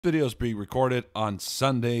Video is being recorded on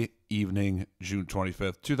Sunday evening, June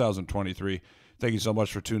 25th, 2023. Thank you so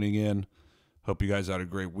much for tuning in. Hope you guys had a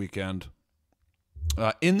great weekend.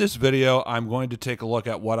 In this video, I'm going to take a look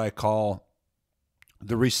at what I call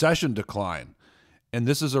the recession decline. And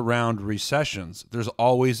this is around recessions. There's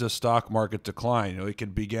always a stock market decline. It can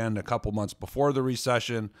begin a couple months before the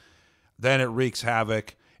recession, then it wreaks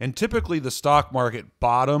havoc. And typically the stock market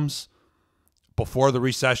bottoms before the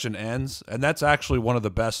recession ends, and that's actually one of the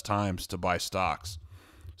best times to buy stocks.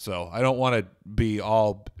 So I don't want to be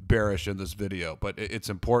all bearish in this video, but it's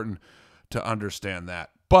important to understand that.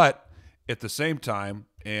 But at the same time,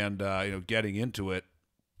 and getting into it,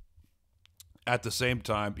 at the same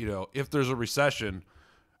time, if there's a recession,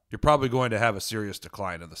 you're probably going to have a serious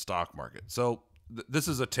decline in the stock market. So this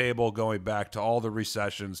is a table going back to all the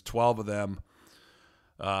recessions, 12 of them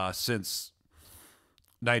since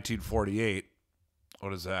 1948.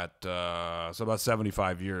 What is that? So about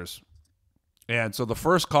 75 years. And so the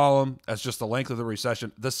first column, that's just the length of the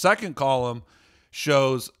recession. The second column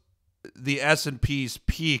shows the S&P's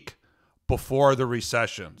peak before the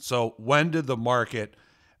recession. So when did the market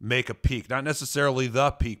make a peak? Not necessarily the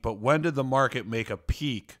peak, but when did the market make a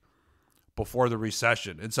peak before the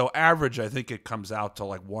recession? And so average, I think it comes out to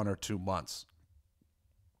like 1 or 2 months.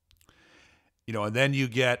 And then you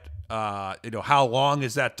get, how long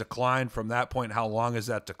is that decline from that point? How long is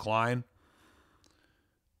that decline?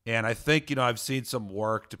 And I think, I've seen some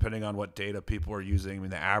work depending on what data people are using. I mean,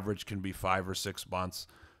 the average can be 5 or 6 months,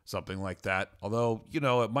 something like that. Although,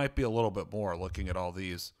 it might be a little bit more looking at all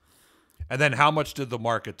these. And then how much did the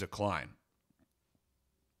market decline?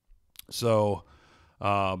 So,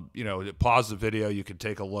 pause the video. You can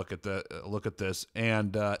take a look at this.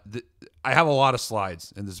 And I have a lot of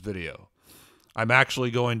slides in this video. I'm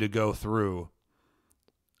actually going to go through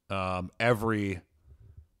every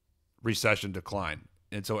recession decline.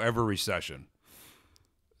 And so every recession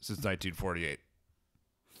since 1948.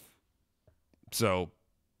 So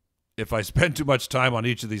if I spend too much time on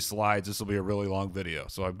each of these slides, this will be a really long video.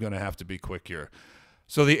 So I'm going to have to be quick here.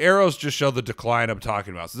 So the arrows just show the decline I'm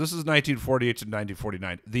talking about. So this is 1948 to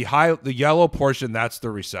 1949. The yellow portion, that's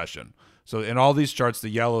the recession. So in all these charts, the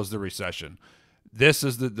yellow is the recession. This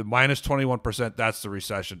is the minus 21%. That's the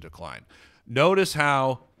recession decline. Notice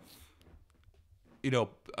how,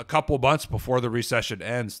 a couple months before the recession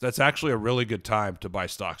ends, that's actually a really good time to buy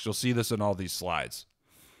stocks. You'll see this in all these slides.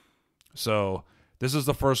 So this is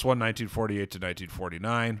the first one, 1948 to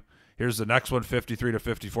 1949. Here's the next one, 53 to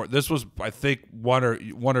 54. This was, I think, one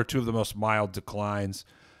or two of the most mild declines.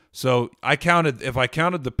 So if I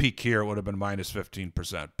counted the peak here, it would have been minus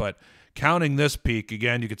 15%. But counting this peak,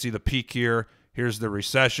 again, you can see the peak here. Here's the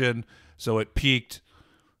recession. So it peaked,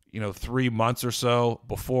 3 months or so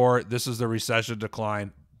before. This is the recession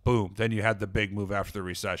decline. Boom. Then you had the big move after the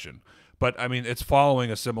recession. But, it's following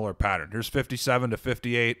a similar pattern. Here's 57 to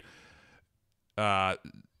 58.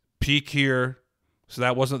 Peak here. So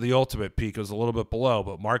that wasn't the ultimate peak. It was a little bit below.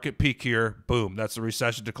 But market peak here. Boom. That's the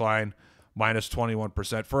recession decline. Minus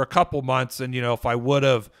 21% for a couple months. And, if I would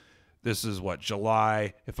have, this is what,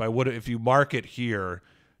 July. If you mark it here,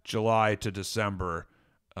 July to December,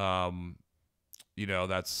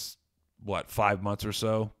 that's what, 5 months or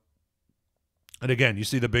so. And again, you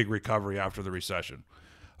see the big recovery after the recession.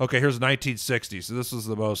 Okay, here's 1960. So this is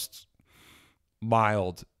the most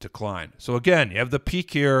mild decline. So again, you have the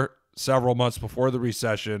peak here several months before the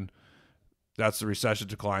recession. That's the recession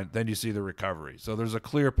decline. Then you see the recovery. So there's a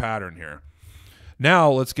clear pattern here. Now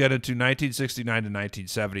let's get into 1969 to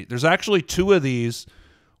 1970. There's actually 2 of these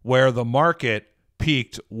where the market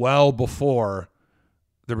peaked well before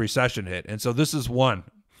the recession hit. And so this is one.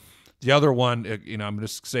 The other one, I'm going to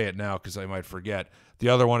say it now because I might forget. The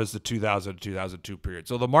other one is the 2000 to 2002 period.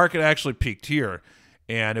 So the market actually peaked here,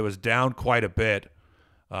 and it was down quite a bit,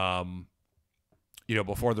 before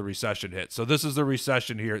the recession hit. So this is the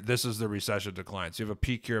recession here. This is the recession decline. So you have a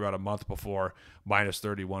peak here about a month before, minus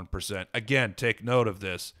 31%. Again, take note of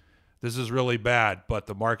this. This is really bad, but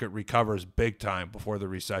the market recovers big time before the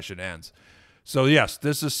recession ends. So yes,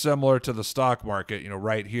 this is similar to the stock market,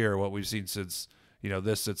 right here, what we've seen since,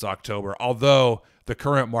 since October, although the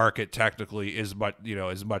current market technically is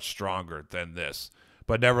much stronger than this.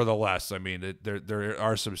 But nevertheless, there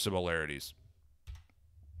are some similarities.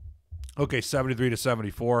 Okay, 73 to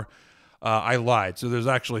 74. I lied. So there's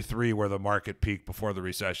actually 3 where the market peaked before the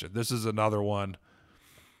recession. This is another one.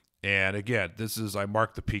 And again, I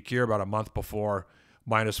marked the peak here about a month before,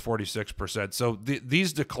 minus 46%. So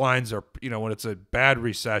these declines are, when it's a bad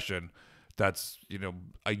recession, that's,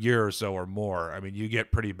 a year or so or more. You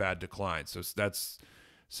get pretty bad declines. So that's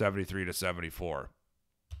 73 to 74.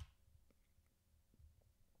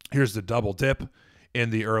 Here's the double dip in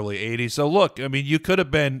the early 80s. So look, I mean, you could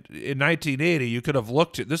have been in 1980, you could have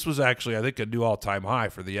looked at, this was actually, I think, a new all-time high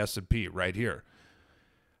for the S&P right here.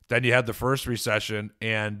 Then you had the first recession,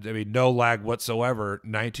 and I mean, no lag whatsoever,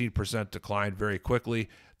 19% decline very quickly.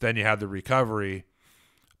 Then you had the recovery,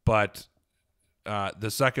 but the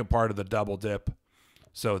second part of the double dip,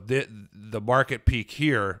 so the market peak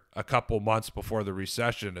here a couple months before the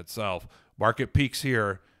recession itself, market peaks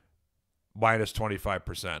here, minus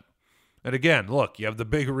 25%. And again, look, you have the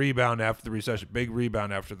big rebound after the recession, big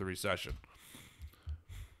rebound after the recession.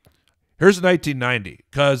 Here's 1990,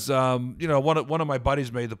 because one of my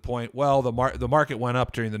buddies made the point. Well, the market went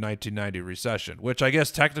up during the 1990 recession, which I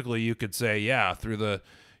guess technically you could say, yeah, through the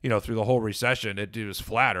whole recession, it was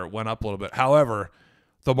flatter, it went up a little bit. However,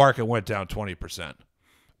 the market went down 20%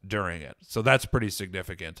 during it, so that's pretty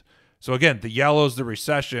significant. So again, the yellow's the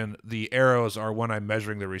recession, the arrows are when I'm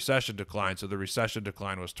measuring the recession decline. So the recession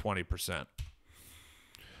decline was 20%.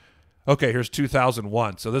 Okay, here's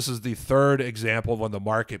 2001. So this is the third example of when the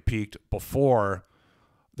market peaked before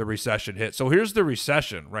the recession hit. So here's the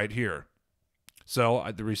recession right here.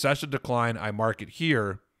 So the recession decline, I mark it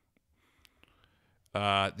here.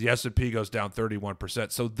 The S&P goes down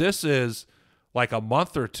 31%. So this is like a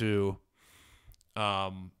month or two,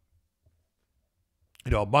 a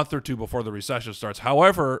month or two before the recession starts.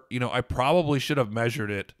 However, I probably should have measured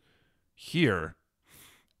it here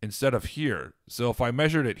instead of here. So if I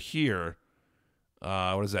measured it here,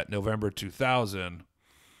 what is that, November 2000,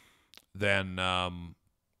 then,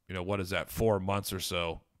 what is that, 4 months or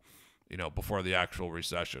so, before the actual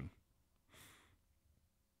recession.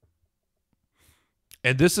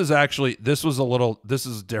 And this is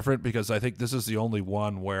different because I think this is the only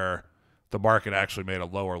one where the market actually made a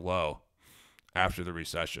lower low after the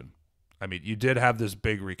recession. I mean, you did have this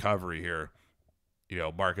big recovery here,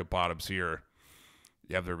 market bottoms here.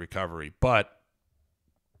 You have the recovery. But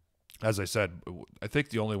as I said, I think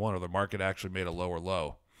the only one where the market actually made a lower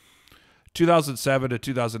low. 2007 to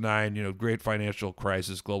 2009, great financial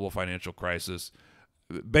crisis, global financial crisis.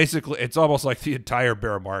 Basically, it's almost like the entire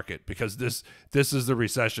bear market because this is the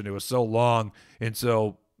recession. It was so long. And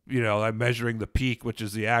so, I'm measuring the peak, which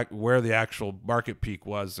is where the actual market peak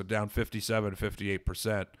was, so down 57,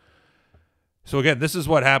 58%. So again, this is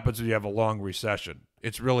what happens when you have a long recession.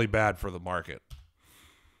 It's really bad for the market.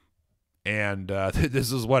 And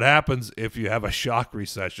this is what happens if you have a shock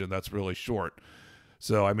recession that's really short.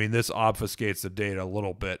 So, I mean, this obfuscates the data a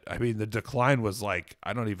little bit. I mean, the decline was like,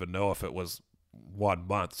 I don't even know if it was 1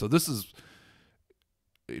 month. So this is,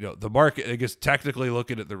 the market, I guess, technically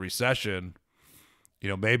looking at the recession,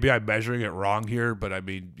 maybe I'm measuring it wrong here, but I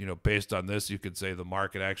mean, based on this, you could say the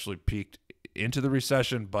market actually peaked into the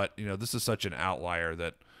recession, but, this is such an outlier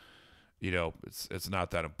that, it's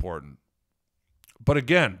not that important. But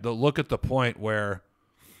again, look at the point where,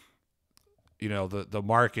 the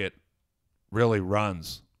market really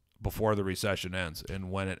runs before the recession ends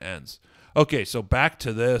and when it ends. Okay, so back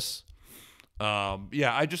to this.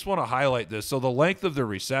 I just want to highlight this. So the length of the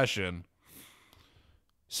recession.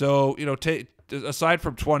 So, aside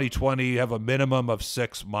from 2020, you have a minimum of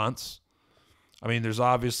 6 months. I mean, there's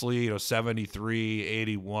obviously, 73,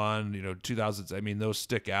 81, 2000s. I mean, those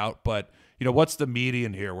stick out. But, what's the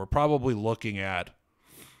median here? We're probably looking at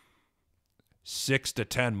 6 to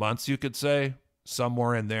 10 months, you could say,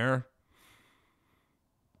 somewhere in there.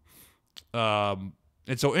 And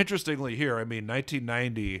so interestingly here, I mean,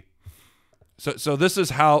 1990. So this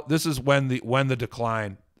is when the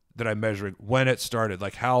decline that I'm measuring, when it started,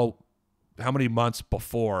 like how many months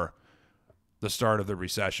before the start of the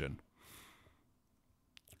recession.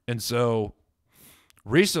 And so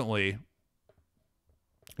recently,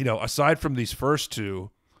 aside from these first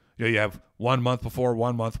two, you have 1 month before,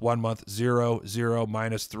 1 month, 1 month, 0, 0,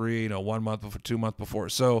 -3, 1 month before, 2 months before.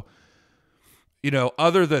 So,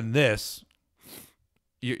 other than this,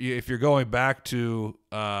 if you're going back to,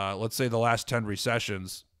 let's say the last 10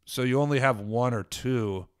 recessions, so you only have 1 or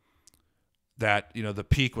 2 that, the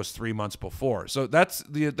peak was 3 months before. So that's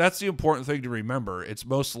the important thing to remember. It's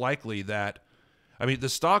most likely that, I mean, the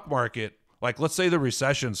stock market, like let's say the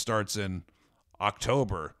recession starts in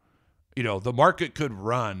October, the market could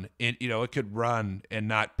run in, it could run and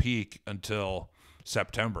not peak until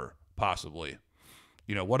September, possibly.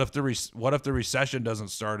 What if the recession doesn't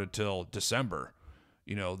start until December?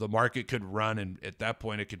 The market could run, and at that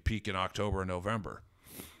point it could peak in October and November.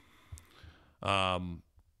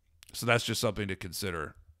 So that's just something to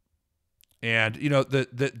consider. And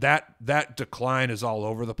that decline is all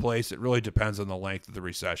over the place. It really depends on the length of the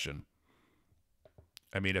recession.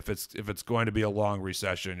 I mean, if it's going to be a long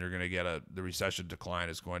recession, you're going to get the recession decline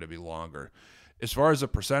is going to be longer. as far as a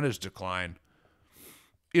percentage decline,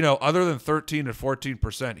 you know, other than 13 and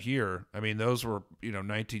 14% here, I mean, those were, you know,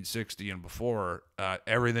 1960 and before,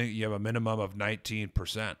 everything, you have a minimum of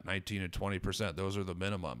 19%, 19 and 20%. Those are the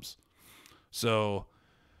minimums. So,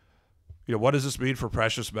 you know, what does this mean for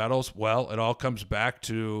precious metals? Well, it all comes back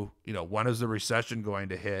to, you know, when is the recession going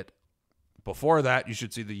to hit? Before that, you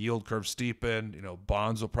should see the yield curve steepen. You know,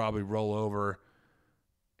 bonds will probably roll over.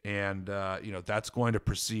 And, you know, that's going to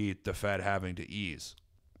precede the Fed having to ease.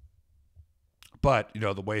 But, you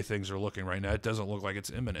know, the way things are looking right now, it doesn't look like it's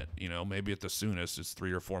imminent. You know, maybe at the soonest, it's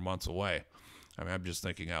 3 or 4 months away. I mean, I'm just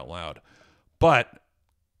thinking out loud. But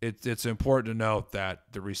it's important to note that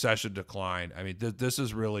the recession decline, I mean, this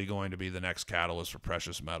is really going to be the next catalyst for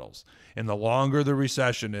precious metals. And the longer the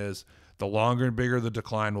recession is, the longer and bigger the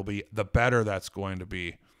decline will be, the better that's going to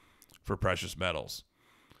be for precious metals.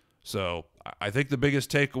 So I think the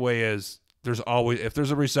biggest takeaway is there's always, if there's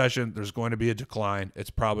a recession, there's going to be a decline. It's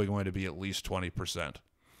probably going to be at least 20%.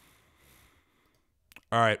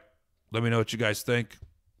 All right. Let me know what you guys think.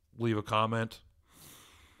 Leave a comment.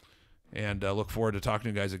 And look forward to talking to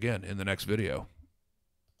you guys again in the next video.